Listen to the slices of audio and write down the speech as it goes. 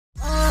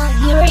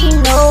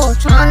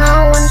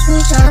Tryna watch me,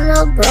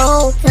 tryna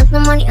bro. Kept the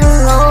money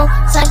unload.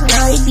 It's like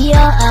now we be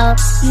all out,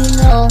 you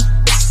know.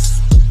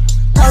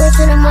 Power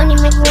to the money,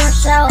 make me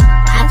rush out.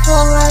 I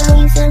told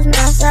her he says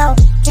not out.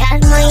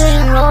 Cash money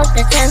ain't low,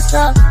 the 10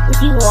 stuff.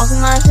 If you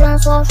walking my feeling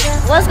so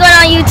sad. What's going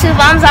on YouTube?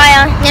 I'm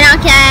Zaya. And I'm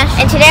Cash.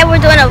 And today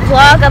we're doing a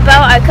vlog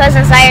about our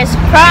cousin Zaya's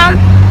prom.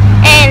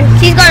 And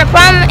she's going to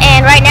prom,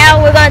 and right now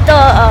we're going to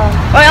throw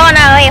we're on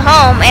our way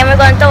home, and we're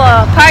going to throw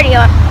a party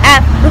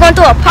we're going to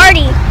throw a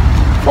party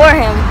for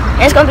him.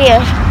 And it's going to be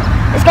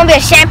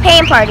a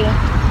champagne party.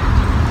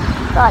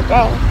 God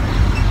dang.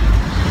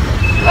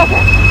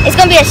 Okay. It's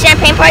going to be a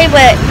champagne party,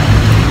 but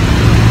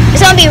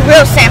it's going to be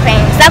real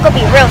champagne. It's not going to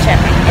be real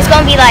champagne. It's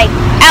going to be like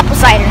apple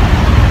cider.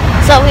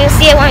 So we'll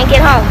see it when we get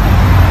home.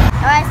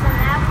 Alright, so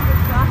now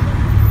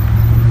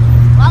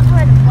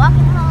we're just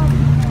walking home.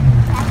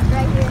 That's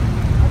right here.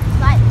 That's the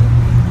site.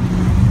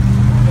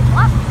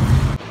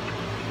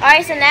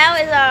 Alright, so now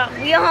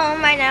we are home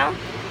right now.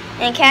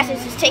 And Cash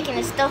is just taking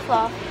his stuff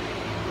off.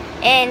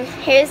 And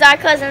here's our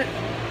cousin.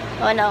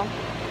 Oh no,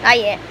 not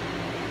yet.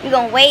 We're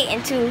going to wait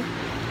until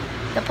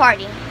the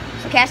party.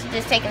 So Cash is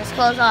just taking his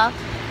clothes off.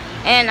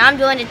 And I'm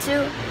doing it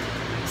too.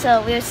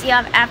 So we'll see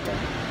y'all after.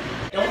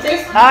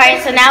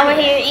 Alright, so now we're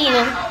here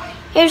eating.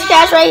 Here's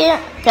Cash right here.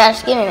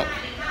 Cash, get in it.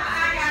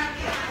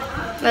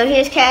 Well,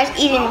 here's Cash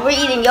eating. We're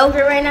eating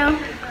yogurt right now.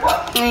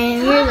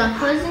 And here's our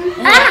cousin.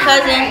 And our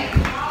cousin.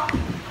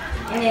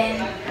 And then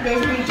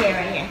there's BJ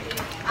right here.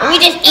 And we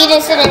just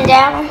eating, sitting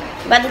down.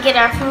 About to get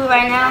our food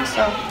right now.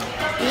 So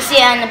you'll see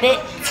y'all in a bit.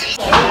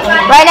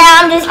 Right now,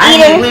 I'm just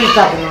eating.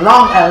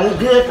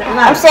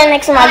 I'm sitting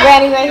next to my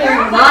granny right here.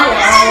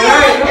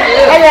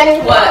 Hey, Granny.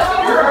 What?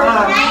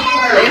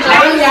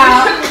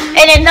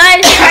 And then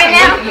right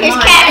now, here's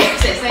Cat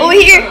over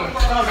here.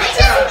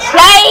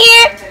 Right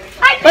here.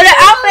 With an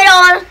outfit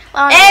on.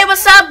 Hey,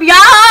 what's up,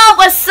 y'all?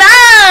 What's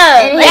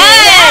up?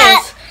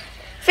 Yes.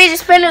 Fidget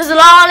spinners and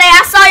all that.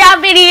 I saw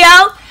y'all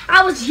video.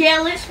 I was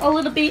yelling a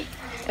little bit.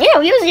 Yeah,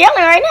 we was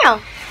yelling right now.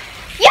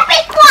 You be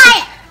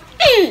quiet.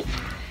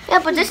 Yeah,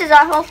 but this is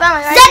our whole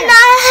family right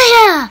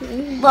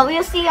here. But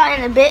we'll see y'all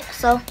in a bit,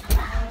 so.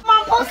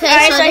 Okay,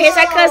 alright, so here's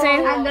our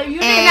cousin. And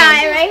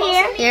right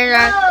here. Here's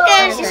our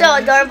cousin. She's so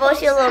adorable.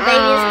 She's a little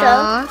baby and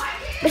stuff.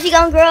 But she's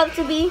gonna grow up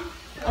to be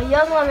a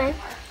young woman.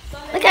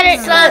 Look at her.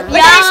 Look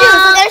at her shoes.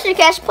 Look at her shoes,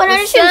 Cash. Put on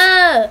her shoes.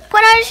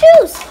 Put on her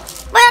shoes.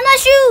 Put on her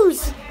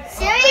shoes.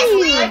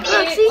 Seriously? Be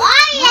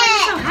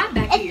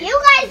quiet. If you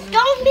guys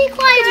don't be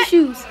quiet. Your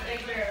shoes.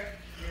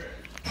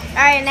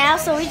 Alright, now,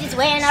 so we just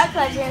waiting our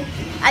cousin.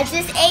 I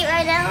just ate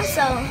right now,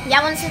 so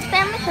y'all want to see the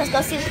family? Let's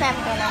go see the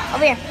family right now.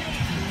 Over here.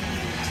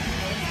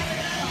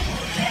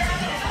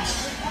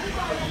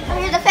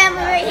 Here's the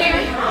family right here.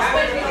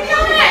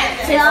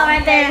 See y'all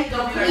right there.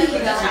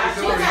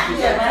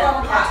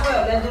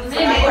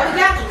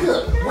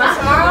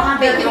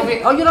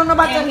 Oh, you don't know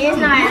about that? Here's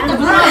Naya.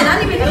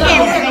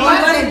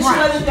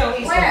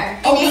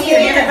 And then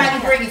here's everybody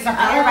bringing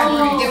something. Everybody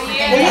bringing different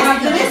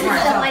things.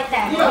 Stuff like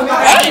that.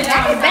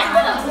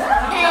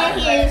 Hey,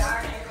 and here's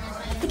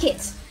the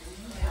kids.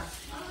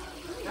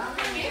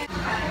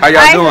 How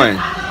y'all doing?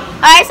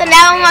 Alright, so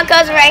now I'm my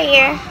cousin right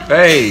here.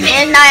 Hey.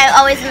 And Naya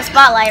always in the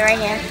spotlight right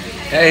here.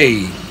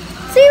 Hey.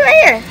 See right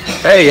here.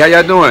 Hey, how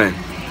y'all doing?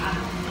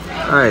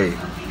 Hey.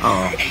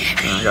 Oh,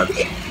 I got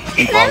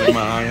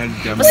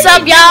What's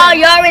up, y'all?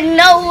 You already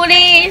know who it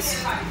is.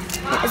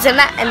 It's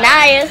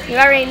Naya. You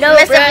already know.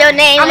 Mess up your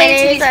name. I'm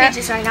into these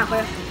features right now,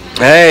 bro.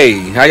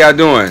 Hey, how y'all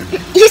doing?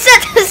 You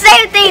said the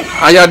same thing.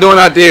 How y'all doing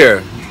out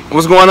there?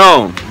 What's going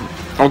on?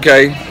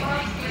 Okay.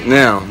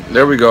 Now,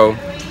 there we go.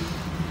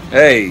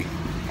 Hey.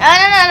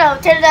 No.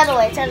 Turn it the other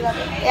way. Turn it the other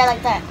way. Yeah,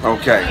 like that.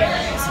 Okay.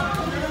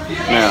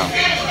 Now.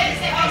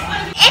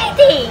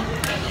 Anything.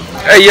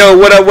 Hey, yo,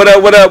 what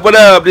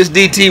up? This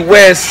DT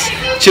West,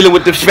 chilling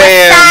with the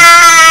fam.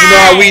 You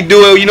know how we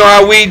do it. You know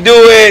how we do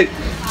it.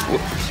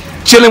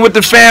 Chilling with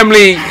the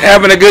family,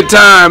 having a good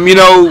time, you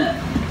know.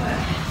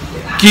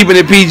 Keeping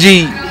it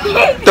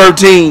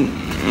PG-13,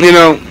 you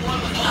know.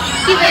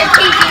 Keeping it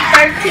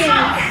PG-13.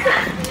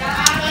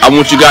 I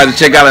want you guys to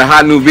check out a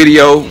hot new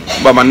video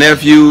by my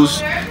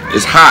nephews.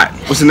 It's hot.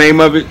 What's the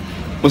name of it?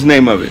 What's the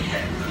name of it?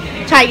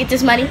 Trying to get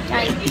this money.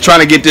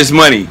 Trying to get this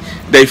money.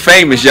 They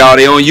famous, y'all.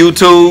 They on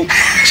YouTube.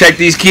 Check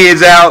these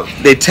kids out.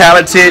 They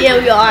talented. Yeah,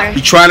 we are. You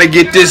trying to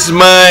get this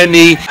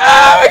money.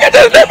 Oh, I got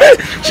that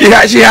baby.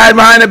 She hiding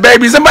behind the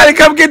baby. Somebody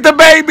come get the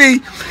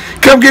baby.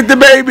 Come get the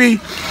baby.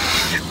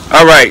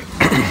 All right.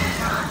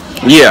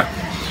 Yeah.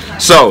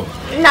 So.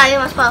 No, you're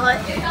my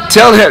spotlight.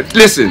 Tell her.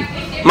 Listen,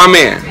 my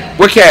man.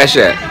 Where Cash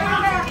at?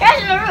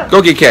 Cash in the room.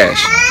 Go get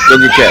Cash. Go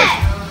get Cash.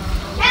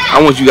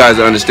 I want you guys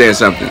to understand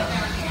something.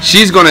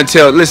 She's gonna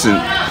tell. Listen.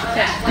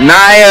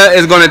 Naya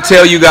is gonna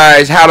tell you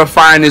guys how to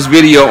find this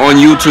video on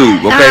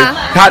YouTube. Okay.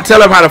 Tell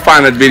them how to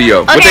find that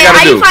video. Okay, what they gotta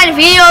how do? you find a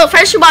video?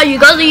 First of all, you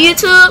go to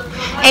YouTube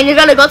and you're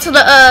gonna go to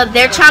the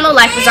their channel,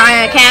 like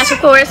Zaya and Cash, of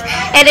course,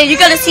 and then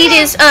you're gonna see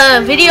this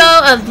video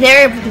of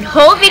their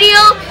whole video.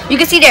 You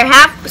can see their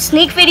half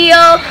sneak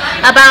video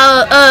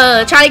about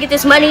trying to get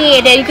this money,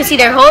 and then you can see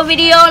their whole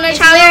video on their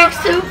channel.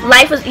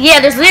 Life was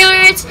there's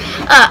lyrics,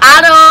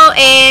 auto,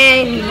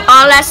 and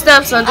all that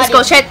stuff. So just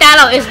go check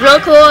that out. It's real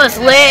cool. It's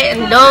lit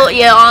and dope.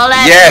 Yeah, all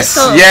that. Yes,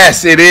 cool.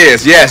 yes, it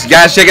is. Yes,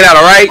 guys, check it out.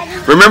 All right,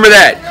 remember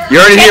that. You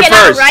heard it here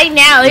first. Right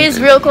now, it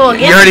is real cool.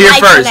 You heard it here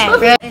first.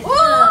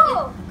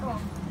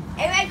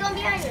 Everybody go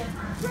behind her.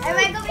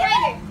 Everybody go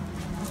behind her.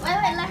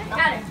 Wait, let her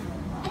got her.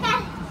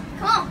 Okay,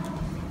 come on.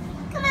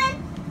 Come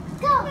on.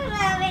 Go. Come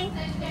on, baby.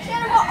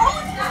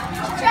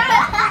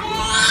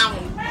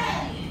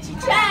 She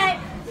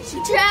tried. She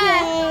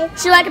tried.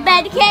 She like a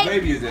patty cake? What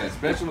baby is that?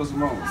 Special or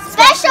small?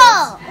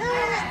 Special.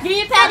 Give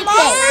me a patty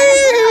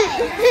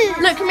cake.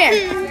 Look, come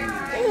here.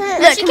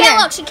 Look, she can't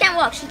walk. She can't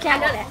walk. She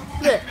can't do that.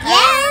 Look.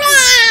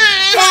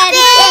 Patty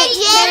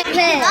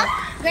cake.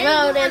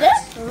 Roll it up,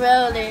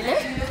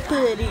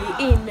 put it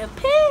in the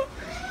pan.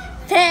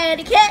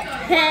 Patty cake,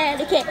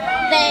 patty cake,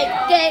 patty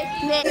cake.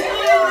 Let me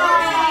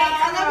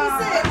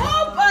see.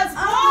 Whoop us,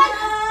 boy.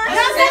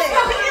 It's his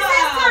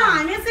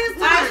time. It's his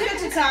time. Nice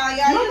picture,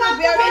 Talia. You look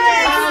very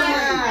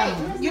nice.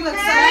 You look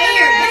so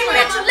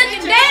But you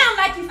looking down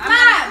like you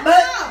fly.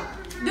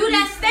 Do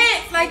that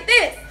stance like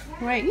this.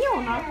 Wait, you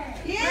don't know.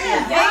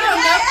 Yeah. They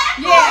don't know.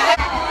 Yeah.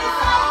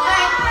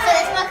 Alright, so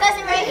it's my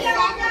cousin right here.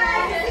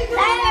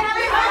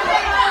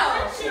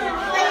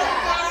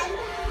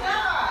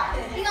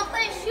 You gonna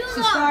put his shoes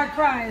on. Start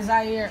crying,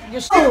 Zaire.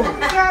 Your shoes.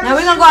 Now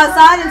we're gonna go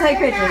outside and take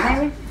pictures, ain't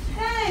we?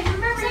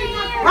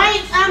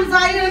 Right, I'm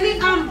Zaire.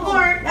 I'm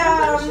Port.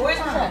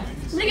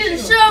 Look at the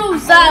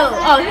shoes out.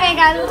 Oh, you ain't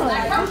got no one.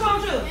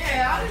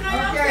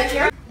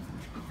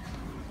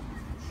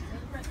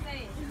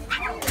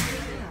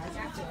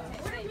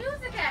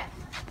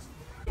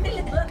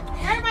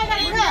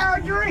 Everybody got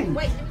a drink.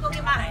 Wait, let me go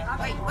get mine.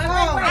 Wait.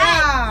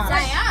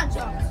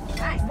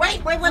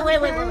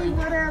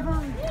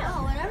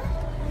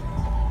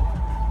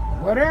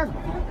 Whatever.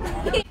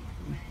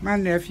 My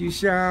nephew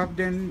shopped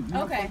and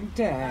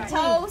died.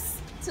 Toast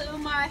to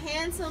my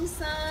handsome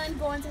son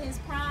going to his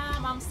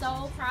prom. I'm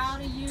so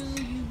proud of you.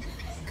 You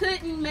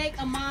couldn't make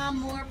a mom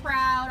more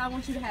proud. I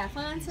want you to have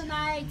fun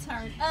tonight.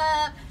 Turn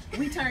up.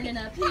 We turning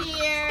up here.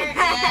 Clean.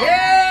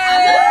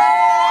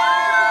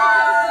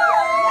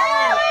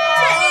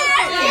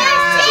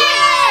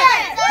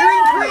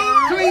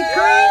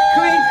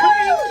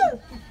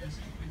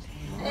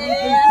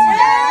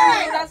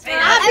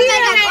 I'll be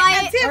at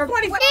 10:45.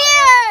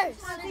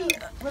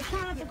 We're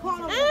trying to call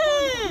him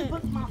to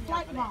book my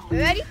flight wrong.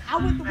 Ready? I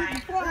went the week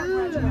before her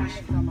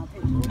graduation.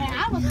 And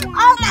I was going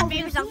Oh, my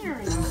favorite song.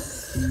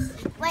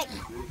 Wait.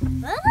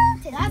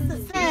 That's the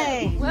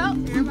same. Well,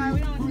 everybody, we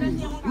don't expect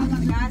you. I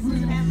want guys to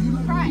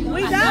have right.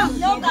 We don't.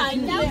 No guy.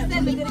 That was a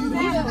good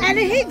example. And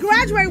then he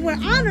graduated with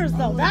honors,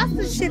 though. That's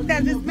the shit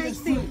that just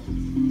makes him.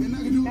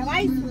 That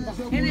I used to do.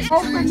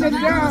 Open the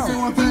door.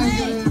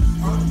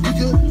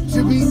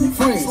 Should be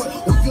friends.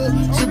 We good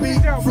should be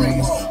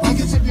friends. We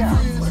good should be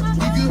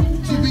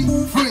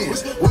friends.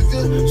 We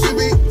good should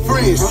be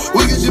friends. We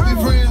good should be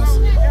friends.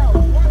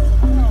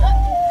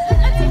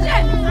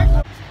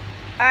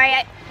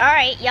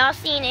 Alright, y'all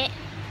seen it.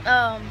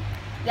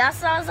 Y'all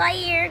saw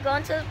Zaire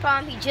going to the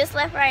prom. He just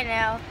left right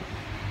now.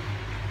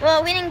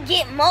 Well, we didn't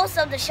get most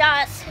of the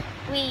shots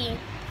we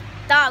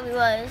thought we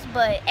was,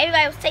 but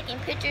everybody was taking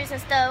pictures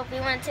and stuff. We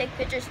want to take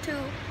pictures too.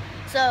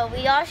 So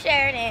we all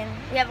shared, and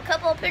we have a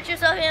couple of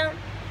pictures of him,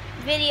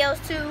 videos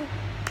too,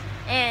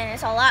 and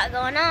it's a lot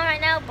going on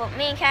right now. But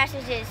me and Cash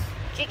is just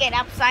drinking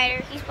apple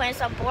cider. He's playing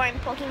some boring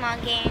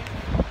Pokemon game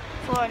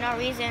for no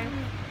reason.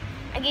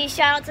 I give a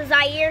shout out to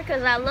Zaire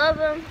because I love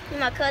him. He's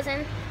my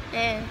cousin,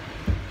 and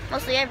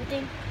mostly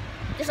everything.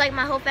 Just like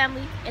my whole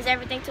family is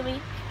everything to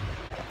me.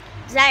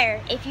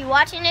 Zaire, if you're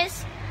watching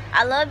this,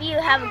 I love you.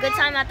 Have a good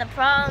time at the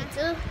prom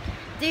too.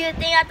 Do your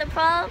thing at the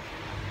prom,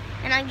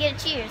 and I get a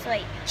cheers.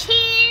 Like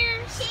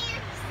cheers,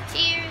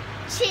 cheers,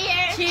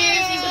 cheers, Cheers,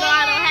 even though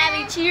I don't have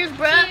any cheers,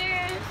 bruh.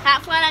 Cheers.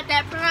 Have fun at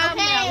that prom.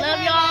 Okay, I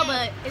love y'all,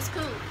 but it's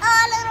cool.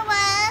 Oh, little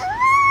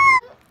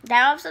one.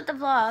 That wraps up the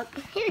vlog.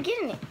 Here,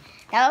 get in it.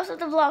 That wraps up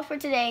the vlog for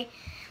today.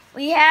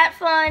 We had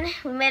fun.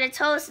 We made a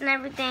toast and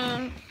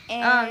everything.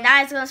 And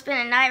now it's gonna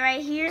spend a night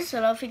right here. So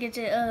don't forget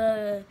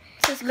to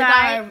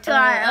Subscribe to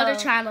our other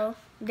channel,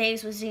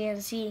 Days with Z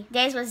and C.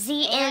 Days with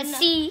Z and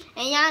C.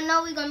 And y'all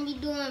know we're gonna be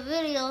doing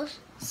videos.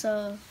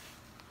 So,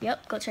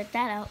 yep, go check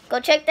that out. Go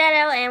check that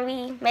out. And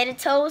we made a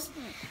toast.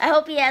 I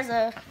hope he has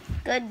a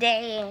good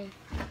day and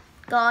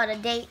go on a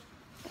date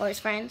or his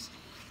friends,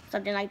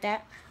 something like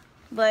that.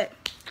 But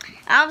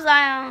I'm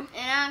Zion.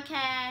 And I'm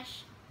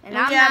Cash. And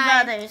I'm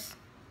our brothers.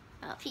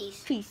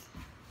 Peace. Peace.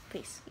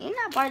 Peace. You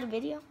not part of the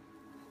video?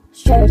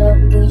 Straight up,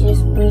 we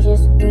just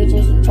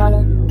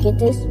tryna get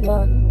this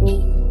money.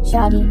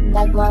 Shawty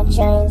like my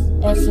chains,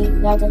 and she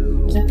like to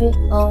keep it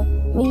on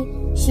me.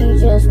 She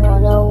just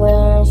wanna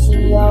wear,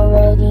 she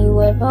already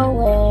with her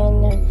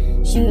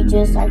wearing. She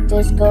just like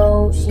this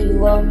gold, she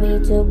want me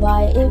to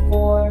buy it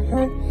for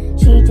her.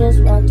 She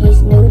just want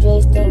these new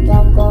J's, think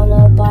I'm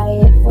gonna buy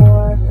it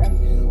for her.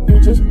 We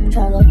just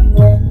tryna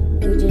win.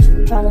 We just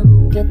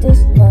tryna get this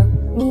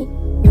money.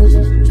 We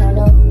just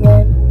tryna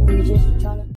win. We just tryna.